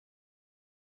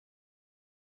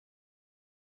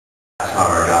That's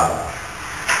not our God.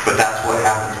 But that's what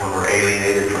happens when we're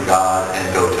alienated from God and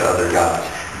go to other gods.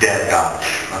 Dead gods,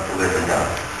 not the living God.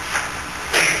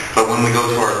 But when we go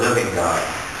to our living God,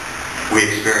 we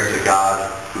experience a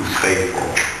God who's faithful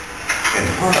and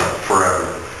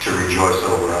forever to rejoice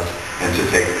over us and to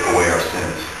take away our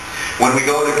sins. When we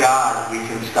go to God, we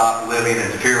can stop living in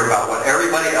fear about what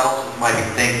everybody else might be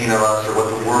thinking of us or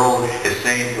what the world is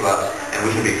saying to us, and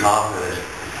we can be confident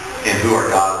in who our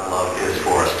God of love is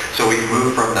for us. So we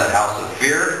move from the house of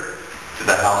fear to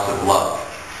the house of love.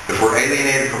 If we're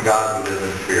alienated from God, we live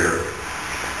in fear.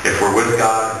 If we're with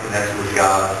God and connected with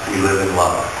God, we live in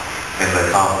love and the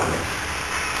confidence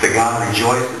that God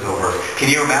rejoices over us.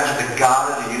 Can you imagine the God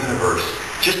of the universe?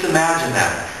 Just imagine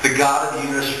that. The God of the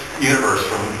universe,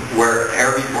 from where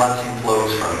every blessing flows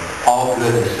from, all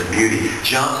goodness and beauty,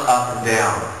 jumps up and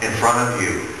down in front of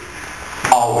you,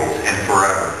 always and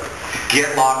forever.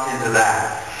 Get locked into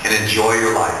that and enjoy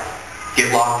your life. Get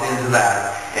locked into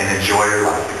that and enjoy your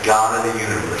life. The God of the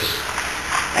universe.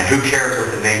 And who cares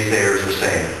what the naysayers are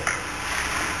saying?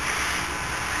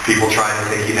 People trying to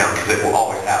take you down, because it will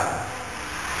always happen.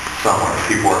 Somewhere.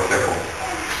 People are fickle.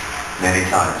 Many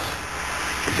times.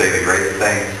 They say the greatest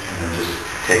things and then just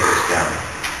take us down.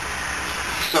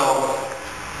 So,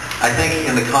 I think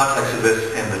in the context of this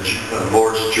and the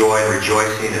Lord's joy and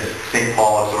rejoicing, as St.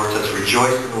 Paul exhorts us,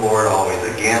 rejoice in the Lord always.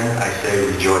 Again, I say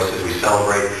rejoice as we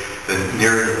celebrate the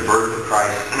nearing of the birth of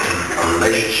Christ and our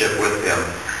relationship with Him.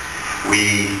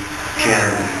 We can,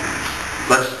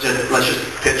 let's just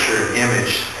picture an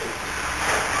image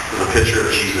of a picture of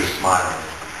Jesus smiling.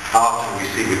 How often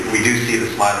we do see the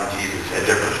smiling Jesus at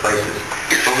different places,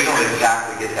 but we don't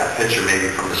exactly get that picture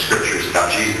maybe from the scriptures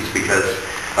about Jesus because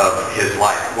of his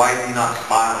life. Why is he not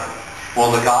smiling?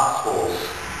 Well, in the Gospels,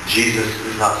 Jesus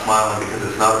is not smiling because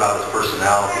it's not about his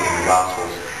personality in the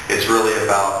Gospels. It's really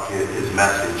about his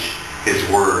message, his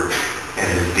words, and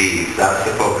his deeds. That's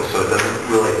the focus. So it doesn't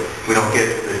really, we don't get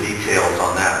the details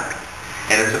on that.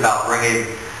 And it's about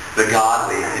bringing the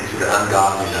godly into the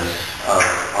ungodliness of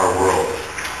our world.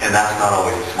 And that's not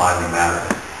always a smiling matter.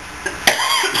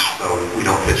 So we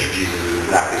don't picture Jesus as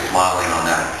exactly smiling on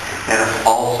that. And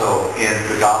also, in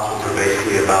the Gospels are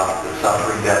basically about the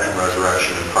suffering, death, and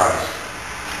resurrection of Christ.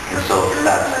 And so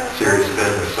that's serious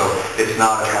business. So it's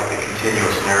not like a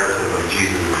continuous narrative of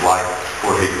Jesus' life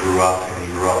where he grew up and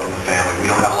he grew up in the family. We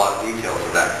don't have a lot of details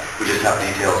of that. We just have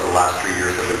details of the last 3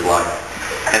 years of his life.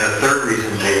 And the third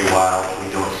reason maybe why we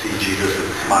don't see Jesus as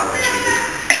a smiling Jesus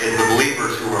is the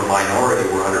believers who were a minority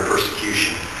were under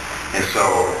persecution. And so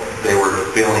they were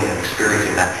feeling and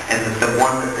experiencing that. And the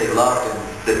one that they loved and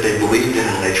that they believed in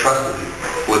and they trusted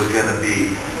was going to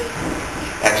be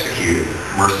executed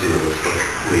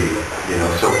mercilessly.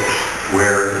 So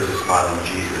where is the smiling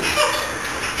Jesus?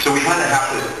 So we kind of have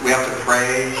to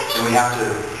pray, and we have to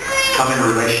come in a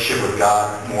relationship with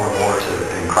God more and more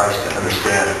in Christ to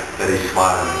understand that he's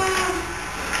smiling.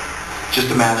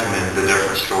 Just imagine the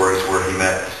different stories where he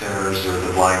met sinners or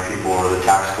the blind people or the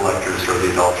tax collectors or the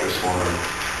adulterous woman.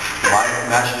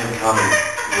 Imagine him coming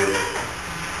with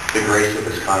the grace of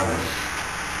his kindness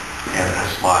and a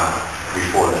smile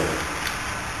before them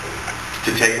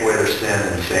to take away their sin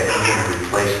and say, I'm going to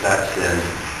replace that sin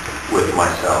with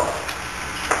myself.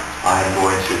 I'm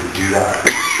going to do that.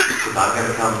 Because I'm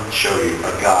going to come show you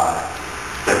a God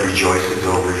that rejoices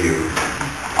over you.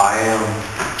 I am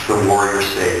the warrior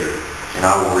Savior, and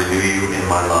I will renew you in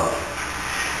my love.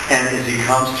 And as he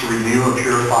comes to renew and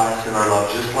purify us in our love,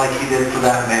 just like he did for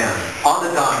that man, on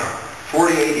the dime,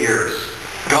 48 years,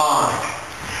 gone,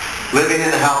 living in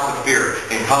the house of fear,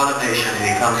 in condemnation, and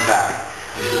he comes back.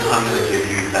 He says, I'm going to give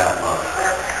you that love.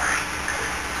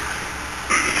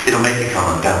 It'll make you come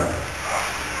undone.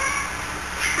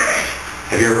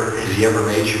 Has he ever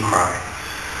made you cry?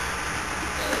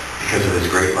 Because of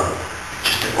his great love.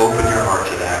 Just to open your heart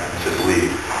to that and to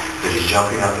believe that he's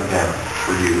jumping up and down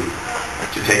for you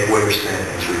to take away your sin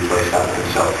and to replace that with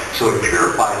himself. So it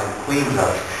purifies and cleans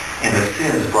us, and the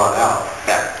sin is brought out.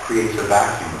 That creates a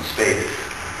vacuum of space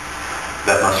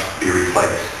that must be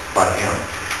replaced by him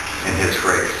in his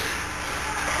grace.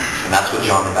 And that's what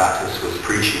John the Baptist was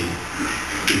preaching.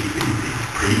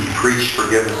 He preached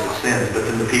forgiveness of sins, but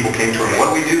then the people came to him, what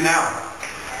do we do now?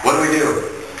 What do we do?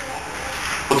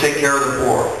 We'll take care of the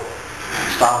poor.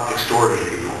 Stop extorting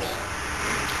people.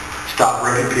 Stop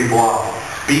ripping people off.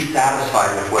 Be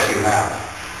satisfied with what you have.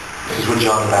 This is what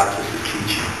John the Baptist is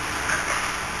teaching.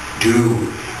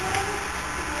 Do.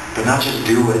 But not just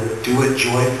do it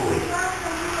joyfully.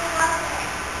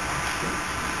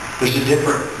 There's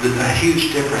a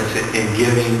huge difference in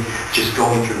giving, just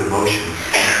going through the motions,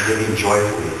 and giving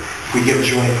joyfully. If we give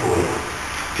joyfully,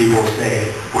 People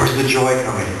say, where's the joy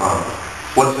coming from?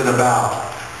 What's it about?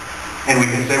 And we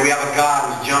can say we have a God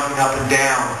who's jumping up and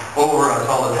down over us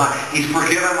all the time. He's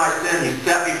forgiven my sin. He's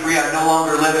set me free. I no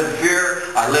longer live in fear.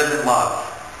 I live in love.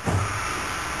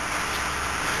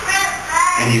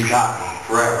 And He's got me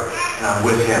forever. And I'm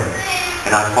with Him.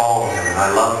 And I follow Him. And I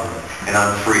love Him. And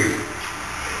I'm free.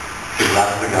 Because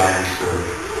that's the God we serve.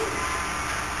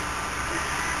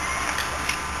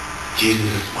 Jesus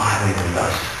is smiling at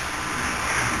us.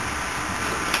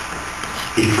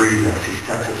 He frees us. He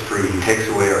sets us free. He takes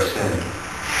away our sin.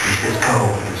 He says, go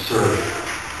and serve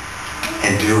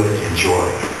and do it in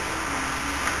joy.